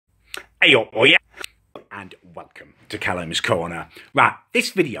Hey up, boy, and welcome to Callum'S Corner. Right, this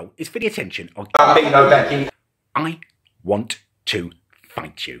video is for the attention of Bambino, Becky. I want to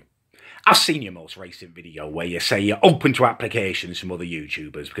fight you. I've seen your most recent video where you say you're open to applications from other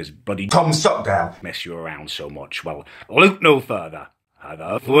YouTubers because bloody Callum'S mess you around so much. Well, look no further.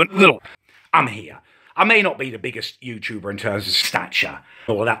 I'm here. I may not be the biggest YouTuber in terms of stature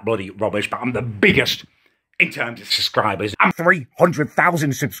or that bloody rubbish, but I'm the biggest in terms of subscribers. I'm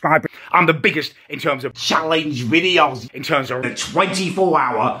 300,000 subscribers. I'm the biggest in terms of challenge videos, in terms of the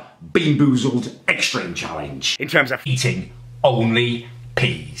 24-hour Bean Boozled Extreme Challenge, in terms of eating only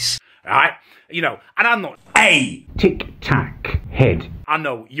peas. Right? You know, and I'm not a tic-tac head. I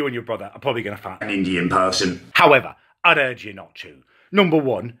know you and your brother are probably going to find an Indian person. However, I'd urge you not to. Number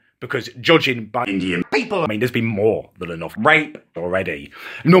one, because judging by Indian people, I mean, there's been more than enough rape already.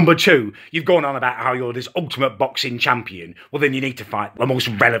 Number two, you've gone on about how you're this ultimate boxing champion. Well, then you need to fight the most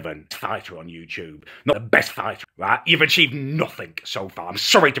relevant fighter on YouTube, not the best fighter, right? You've achieved nothing so far. I'm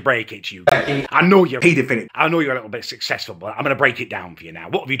sorry to break it to you. Becky. I know you're I know you're a little bit successful, but I'm going to break it down for you now.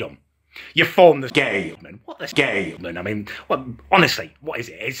 What have you done? You formed the gay man. What is gay man? I mean, what, honestly, what is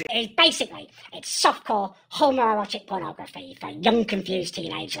it? It's softcore homoerotic pornography for young, confused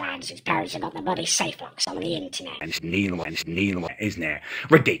teenage lads whose parents have got the bloody safe locks on the internet. And it's needle, isn't it?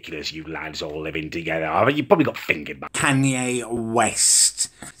 Ridiculous, you lads all living together. I mean, you probably got fingered by Kanye West.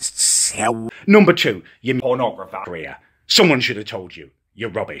 Number two, your pornographer career. Someone should have told you. You're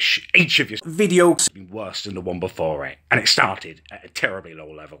rubbish. Each of your videos has been worse than the one before it. And it started at a terribly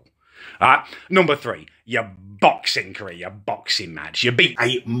low level. Number three, your boxing career, your boxing match. You beat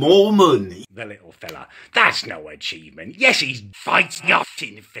a Mormon, the little fella. That's no achievement. Yes, he's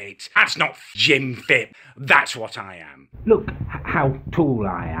fighting fit. That's not gym fit. That's what I am. Look how tall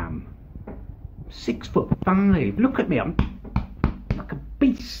I am. 6'5". Look at me, I'm like a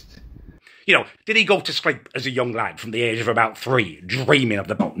beast. You know, did he go to sleep as a young lad from the age of about 3, dreaming of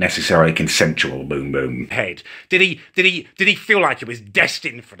the not necessarily consensual boom boom head? Did he feel like he was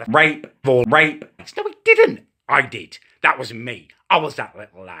destined for the rape? No, he didn't. I did. That was me. I was that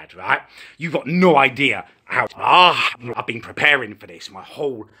little lad, right? You've got no idea how I've been preparing for this my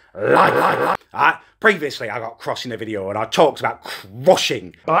whole life. Previously, I got cross in the video and I talked about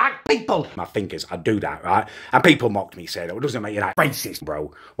crushing black people. My fingers, I do that, right? And people mocked me, said, oh, it doesn't make you that racist,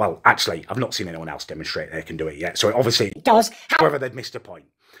 bro. Well, actually, I've not seen anyone else demonstrate they can do it yet. So obviously it does. However, they'd missed a point.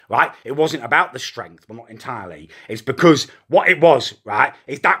 Right? It wasn't about the strength, well, not entirely. It's because what it was, right,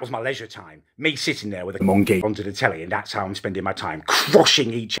 is that was my leisure time. Me sitting there with a monkey onto the telly, and that's how I'm spending my time,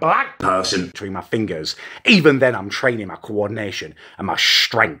 crushing each black person between my fingers. Even then, I'm training my coordination and my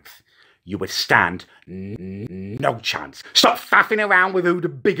strength. You would stand no chance. Stop faffing around with who the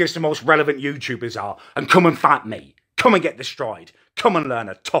biggest and most relevant YouTubers are, and come and fight me. Come and get destroyed. Come and learn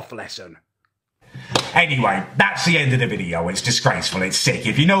a tough lesson. Anyway, that's the end of the video. It's disgraceful, it's sick.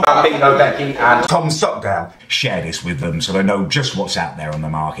 If you know Bambino, Becky, and Callum'S, share this with them so they know just what's out there on the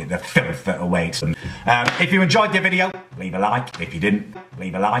market, the filth that awaits them. If you enjoyed the video, leave a like. If you didn't,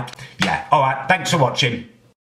 leave a like. Yeah, alright, thanks for watching.